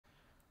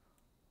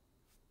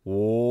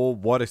Oh,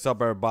 what is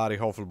up, everybody?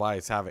 Hopefully,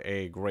 everybody's having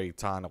a great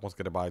time. Once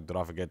again, everybody, do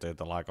not forget to hit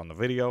the like on the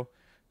video,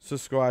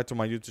 subscribe to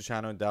my YouTube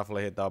channel, and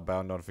definitely hit that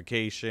bell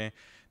notification.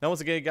 Now, once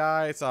again,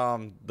 guys,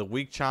 the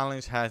week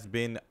challenge has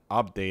been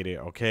updated.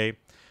 Okay,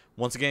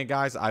 once again,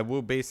 guys, I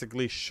will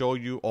basically show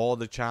you all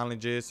the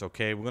challenges.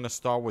 Okay, we're gonna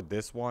start with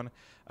this one,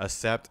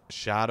 accept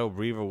Shadow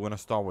Reaver. We're gonna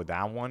start with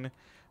that one.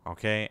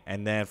 Okay,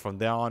 and then from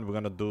there on, we're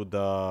gonna do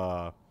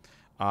the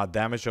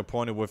damage your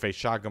opponent with a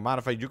shotgun. Matter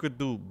of fact, you could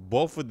do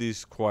both of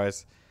these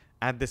quests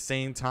at the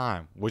same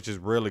time, which is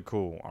really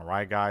cool. All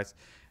right, guys,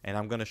 and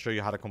I'm gonna show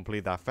you how to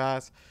complete that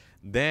fast.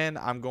 Then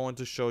I'm going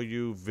to show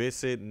you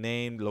visit,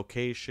 name,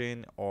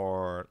 location,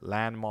 or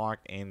landmark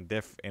in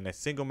a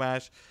single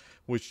match,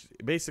 which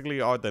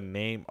basically are the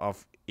name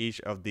of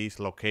each of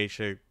these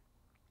locations.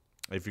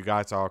 If you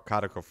guys are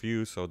kind of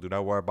confused, so do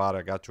not worry about it.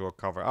 I got you all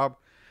covered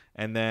up.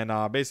 And then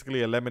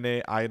basically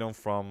eliminate item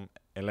from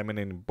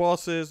eliminating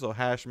bosses or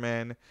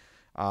hashman.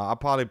 I'll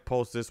probably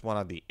post this one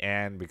at the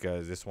end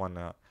because this one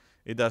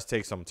it does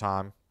take some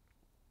time.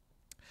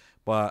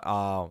 But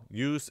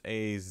use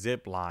a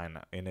zip line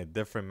in a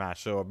different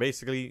match. So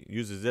basically,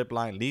 use a zip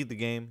line, leave the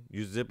game.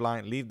 Use zip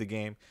line, leave the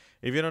game.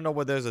 If you don't know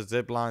where there's a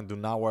zip line, do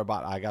not worry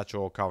about it. I got you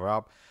all covered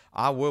up.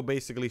 I will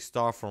basically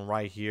start from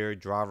right here,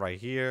 drive right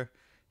here,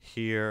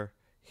 here,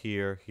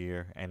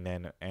 here, and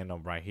then end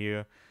up right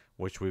here,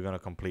 which we're gonna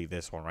complete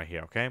this one right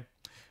here. Okay.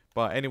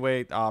 But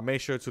anyway,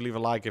 make sure to leave a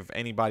like if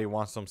anybody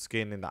wants some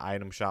skin in the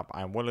item shop.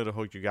 I'm willing to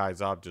hook you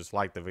guys up. Just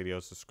like the video,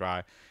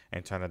 subscribe,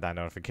 and turn on that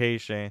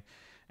notification.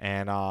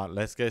 And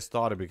let's get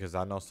started because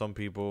I know some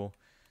people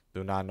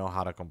do not know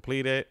how to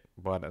complete it.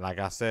 But like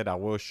I said, I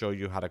will show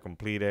you how to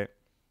complete it.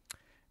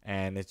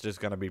 And it's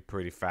just going to be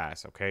pretty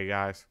fast. Okay,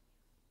 guys?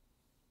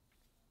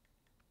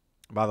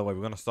 By the way, we're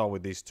going to start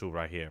with these two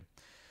right here.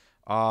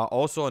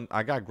 Also,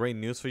 I got great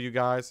news for you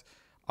guys.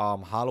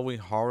 Halloween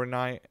Horror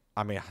Night.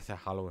 I mean, I said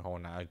Halloween Horror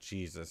Night. Oh,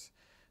 Jesus.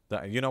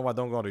 You know what?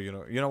 Don't go to you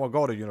know what?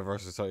 Go to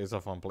Universal. So it's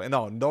a fun place.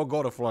 No, don't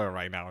go to Florida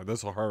right now.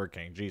 There's a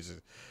hurricane. Jesus.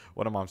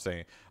 What am I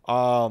saying?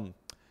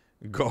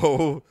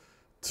 Go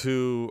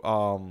to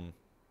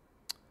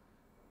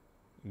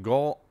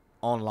go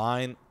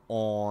online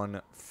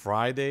on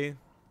Friday.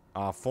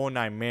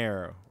 Fortnite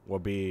Mayor will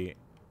be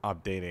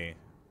updating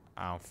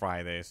on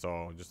Friday,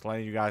 so just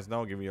letting you guys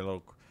know, give you a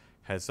little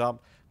heads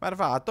up. Matter of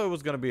fact, I thought it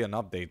was gonna be an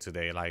update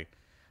today. Like,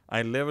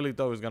 I literally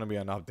thought it was gonna be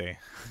an update.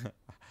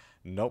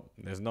 Nope,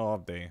 there's no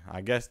update.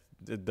 I guess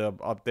the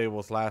update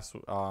was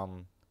I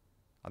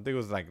think it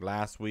was like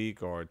last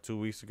week or 2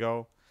 weeks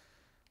ago.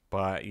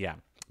 But yeah.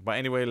 But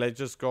anyway, let's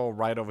just go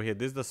right over here.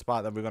 This is the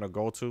spot that we're going to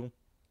go to.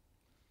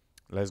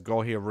 Let's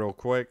go here real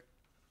quick.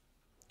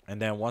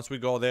 And then once we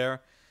go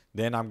there,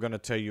 then I'm going to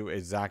tell you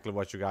exactly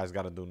what you guys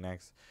got to do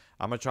next.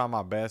 I'm going to try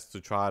my best to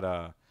try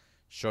to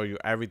show you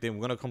everything.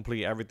 We're going to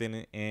complete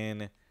everything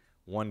in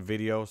one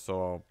video.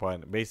 So,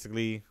 but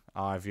basically,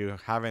 if you're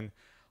having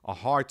a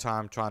hard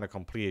time trying to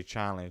complete a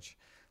challenge,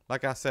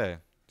 like I said,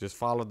 just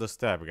follow the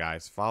step,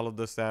 guys. Follow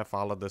the step,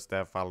 follow the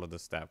step, follow the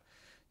step.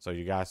 So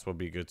you guys will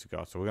be good to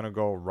go. So we're going to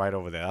go right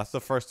over there. That's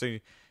the first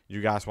thing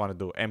you guys want to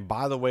do. And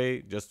by the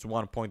way, just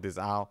want to point this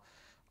out.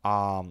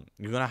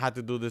 You're going to have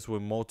to do this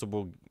with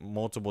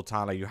multiple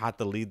times. Like, you have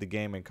to leave the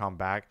game and come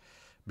back.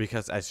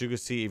 Because as you can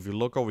see, if you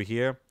look over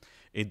here,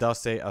 it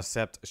does say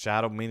accept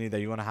shadow, meaning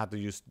that you're going to have to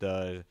use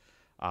the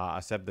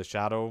accept the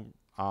shadow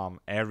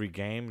every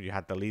game. You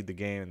have to leave the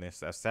game and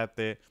accept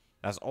it.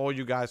 That's all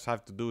you guys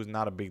have to do. Is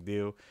not a big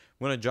deal.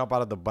 We're going to jump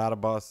out of the battle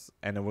bus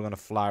and then we're going to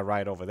fly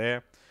right over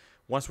there.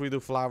 Once we do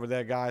fly over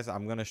there, guys,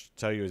 I'm going to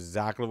tell you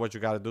exactly what you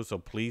got to do. So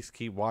please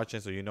keep watching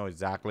so you know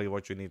exactly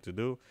what you need to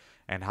do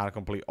and how to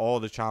complete all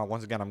the challenges.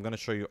 Once again, I'm going to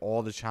show you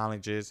all the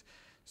challenges.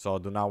 So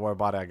do not worry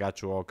about it. I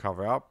got you all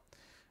covered up.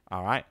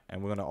 All right.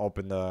 And we're going to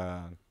open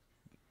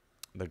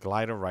the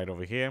glider right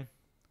over here.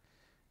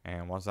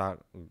 And once I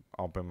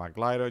open my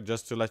glider,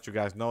 just to let you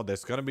guys know,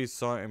 there's going to be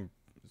certain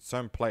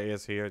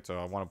players here. So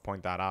I want to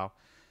point that out.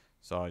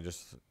 So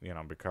just,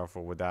 be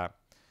careful with that.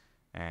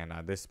 And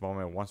at this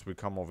moment, once we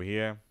come over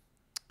here,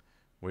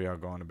 we are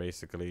going to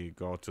basically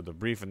go to the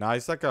brief. Now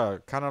it's like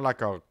a kind of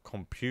like a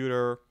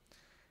computer.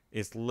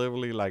 It's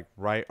literally like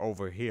right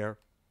over here.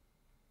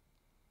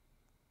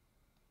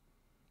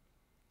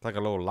 It's like a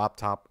little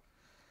laptop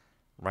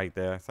right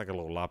there. It's like a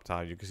little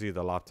laptop. You can see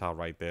the laptop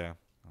right there.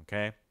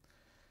 Okay.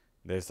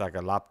 There's like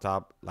a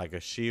laptop, like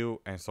a shield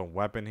and some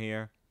weapon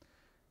here.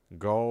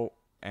 Go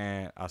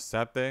and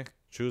accept it.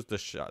 Choose the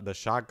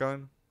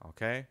shotgun.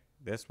 Okay.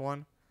 This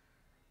one.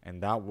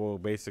 And that will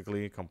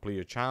basically complete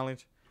your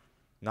challenge.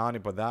 Not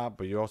only for that,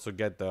 but you also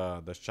get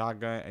the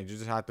shotgun, and you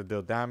just have to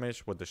deal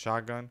damage with the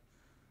shotgun.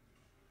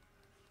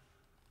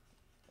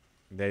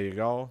 There you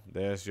go.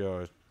 There's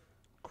your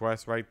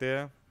quest right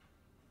there.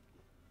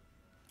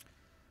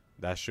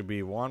 That should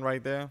be one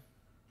right there.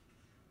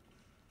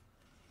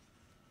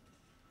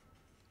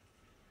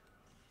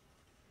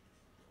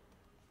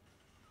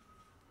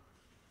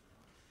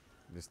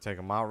 Just take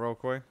them out real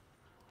quick.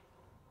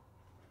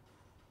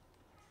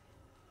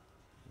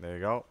 There you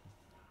go.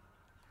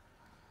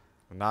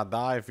 Do not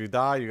die. If you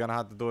die, you're going to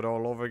have to do it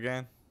all over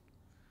again.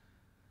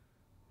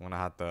 I'm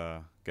gonna have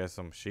to get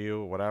some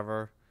shield,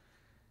 whatever.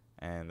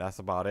 And that's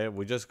about it.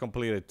 We just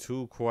completed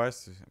 2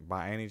 quests.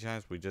 By any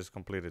chance, we just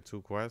completed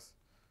 2 quests.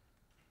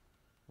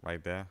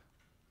 Right there.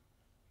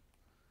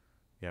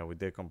 Yeah, we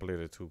did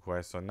complete 2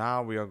 quests. So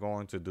now we are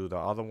going to do the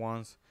other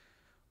ones,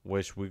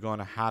 which we're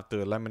gonna have to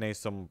eliminate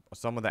some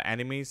of the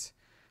enemies,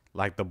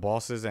 like the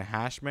bosses and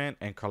Hashman,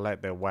 and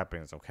collect their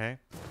weapons. Okay.